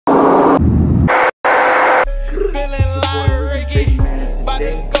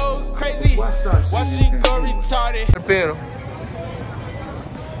shawty. Pero.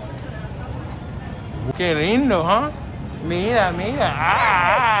 Qué lindo, ¿huh? Mira, mira.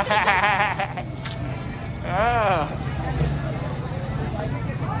 Ah. Ah.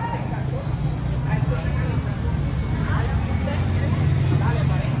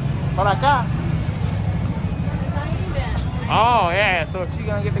 Para acá. Oh, yeah, so she's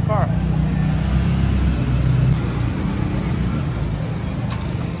gonna get the car.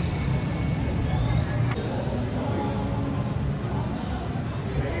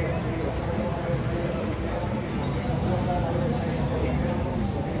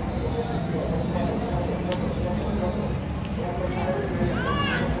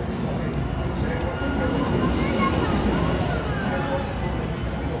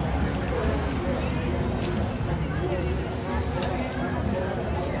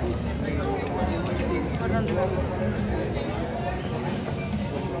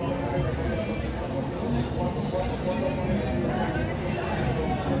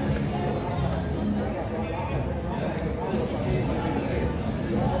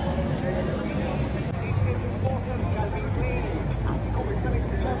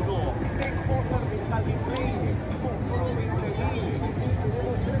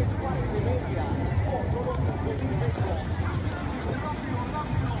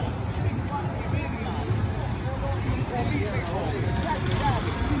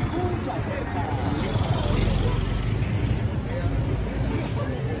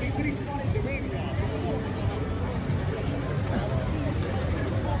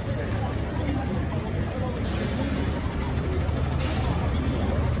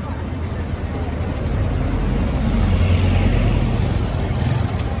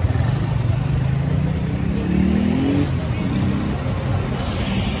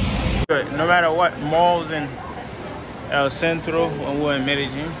 No matter what malls in El Centro when we're in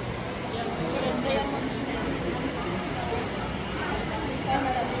Medellin.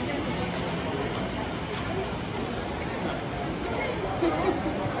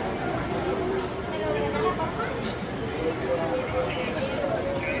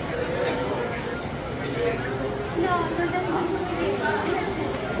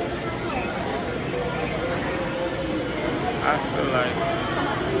 I feel like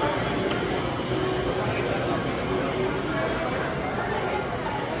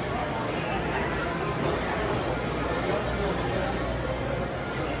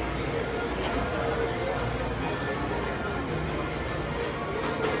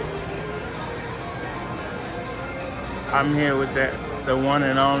I'm here with the one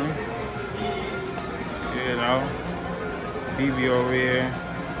and only, you know, BB over here.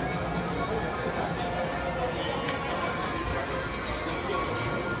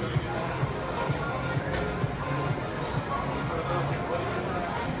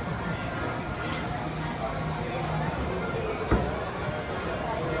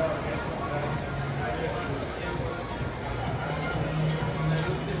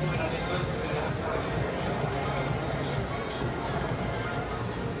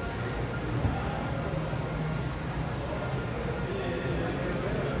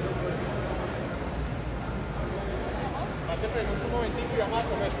 Te pregunto un momentito y vamos a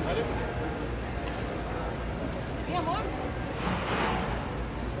comer, ¿vale? Sí, amor.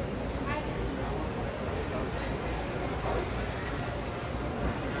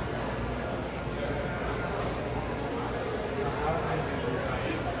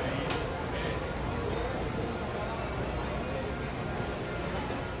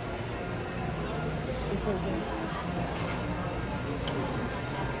 Estoy bien.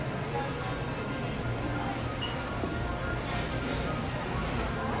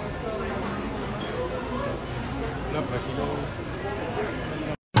 No, pero aquí no.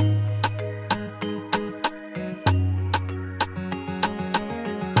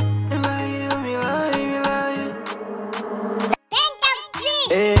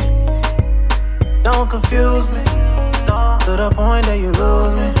 Hey, don't confuse me to the point that you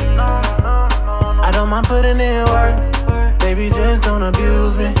lose me. I don't mind putting in work, baby, just don't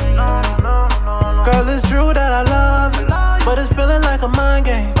abuse me. Girl, it's true that I love you, but it's feeling like a mind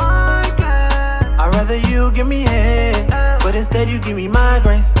game. I'd rather you give me head, but instead you give me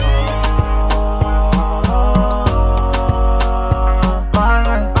migraines.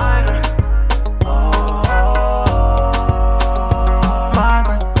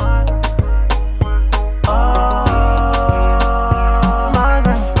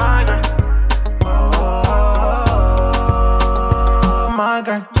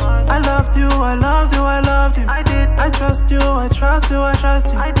 I loved you, I loved you, I loved you. I did. I trust you, I trust you, I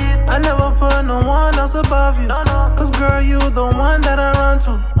trust you. I did. I never put no one else above you. No, no. Cause girl, you the one that I run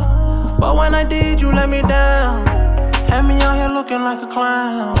to. But when I did, you let me down. Had me out here looking like a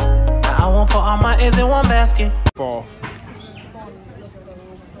clown. Now I won't put all my eggs in one basket. Well,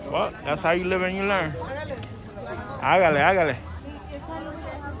 that's how you live and you learn. Hágale.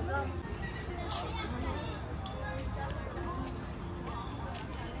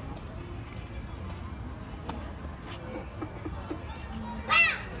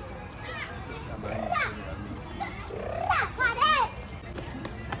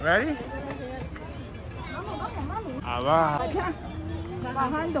 Ready?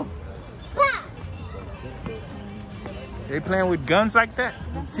 Abajo. They playing with guns like that?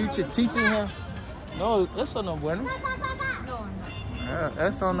 Teaching him. No, eso no es bueno.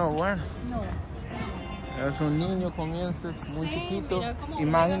 Eso no es bueno. Es un niño comienza muy chiquito.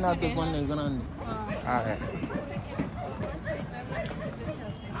 Imagínate con el grande. A ver.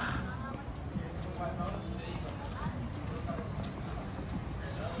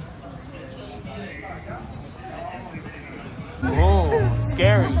 Oh,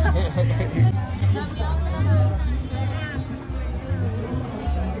 scary.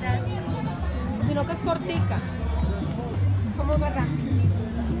 Sino que es cortica. Es como gargantilla.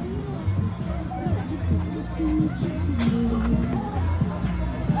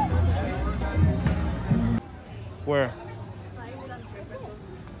 Where?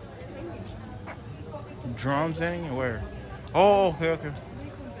 Drums in where? Oh, okay.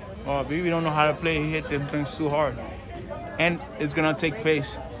 Oh, baby don't know how to play. He hit them things too hard. And it's gonna take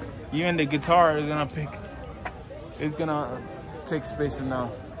space. Even the guitar is gonna it's gonna take space in the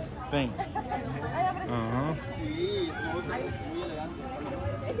thing.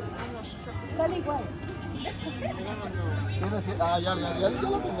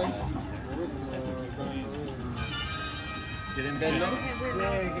 ¿Quieren verlo? Sí,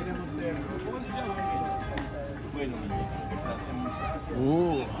 queremos verlo. Bueno.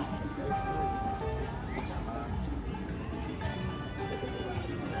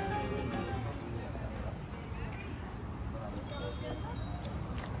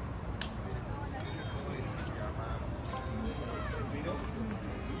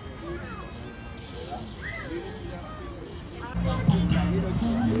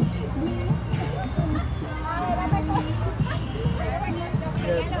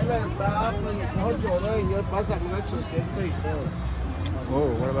 Oh,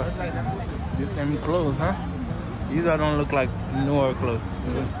 what about these them clothes, huh? These don't look like newer clothes.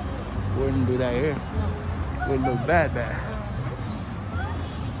 Wouldn't do that here. Would look bad.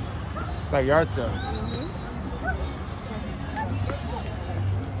 It's like yard sale.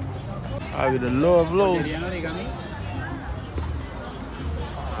 I'll be the low of lows.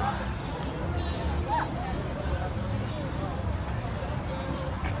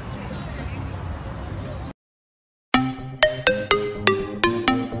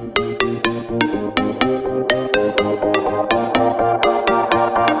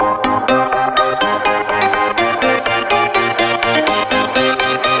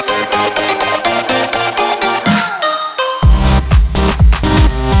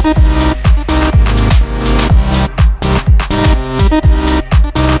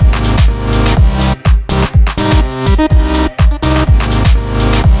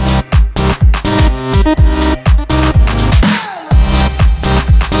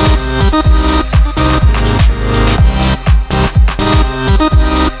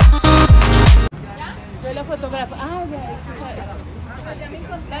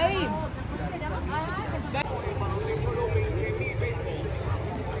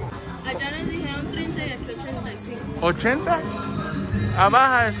 Allá nos dijeron 30 y aquí 85. ¿80?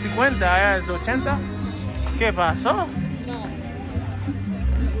 Abajo es 50, allá es 80. ¿Qué pasó? No.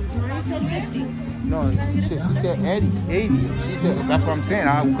 Mine said 50. No, she said 80. She said, that's what I'm saying.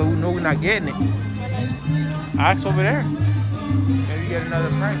 Because we know we're not getting it. Ask over there. Maybe get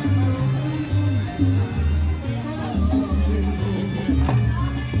another price.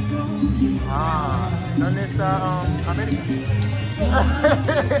 Ah, ¿dónde está América?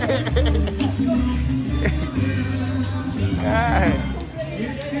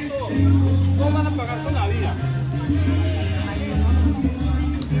 ¿Cómo van a pagar con la vida?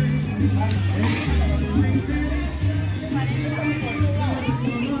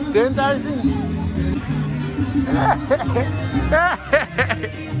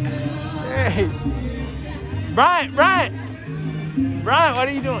 Hey, Brian, what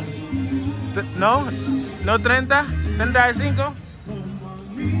are you doing? No 30, 35.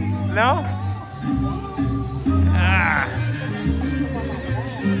 No. Ah.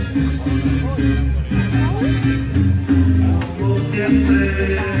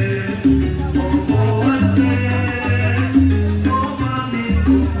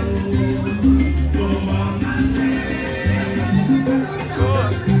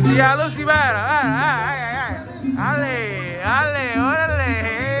 Ya, Lucy, para, ale, órale.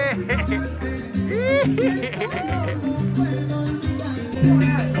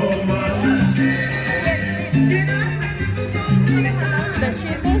 The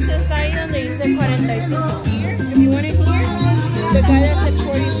cheapest es ahí donde dice 45. Here, if you want it here, the guy that said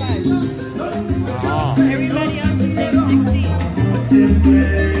 45. Everybody else is saying 60.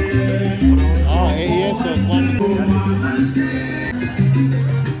 Oh, y eso, ¿cuánto?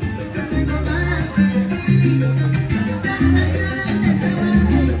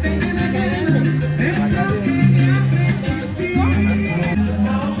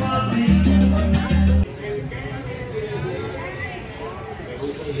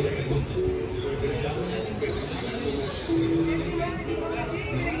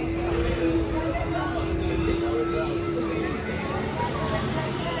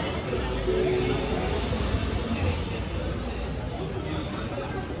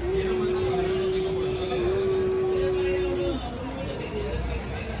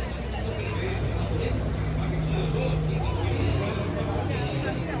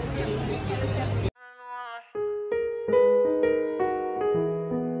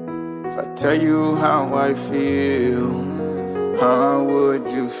 If I tell you how I feel, how would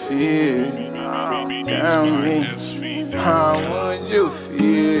you feel? Tell me, how would you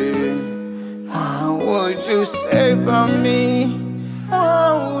feel? What would you say about me?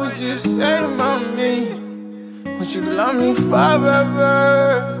 What would you say about me? Would you love me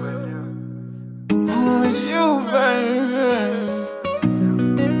forever? Would you, baby?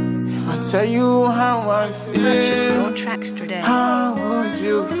 If I tell you how I feel, Purchase your tracks today. how would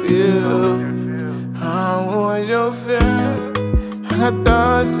you feel? How would you feel? I got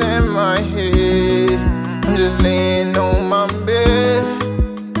thoughts in my head. I'm just laying on my bed,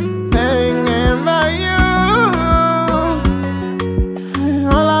 thinking about you.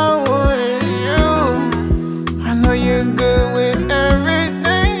 All I want is you. I know you're good with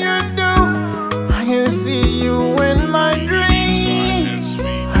everything you do. I can see you in my dreams.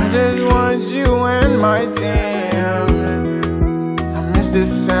 I just want you in my team. I miss the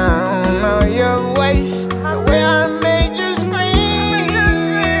sound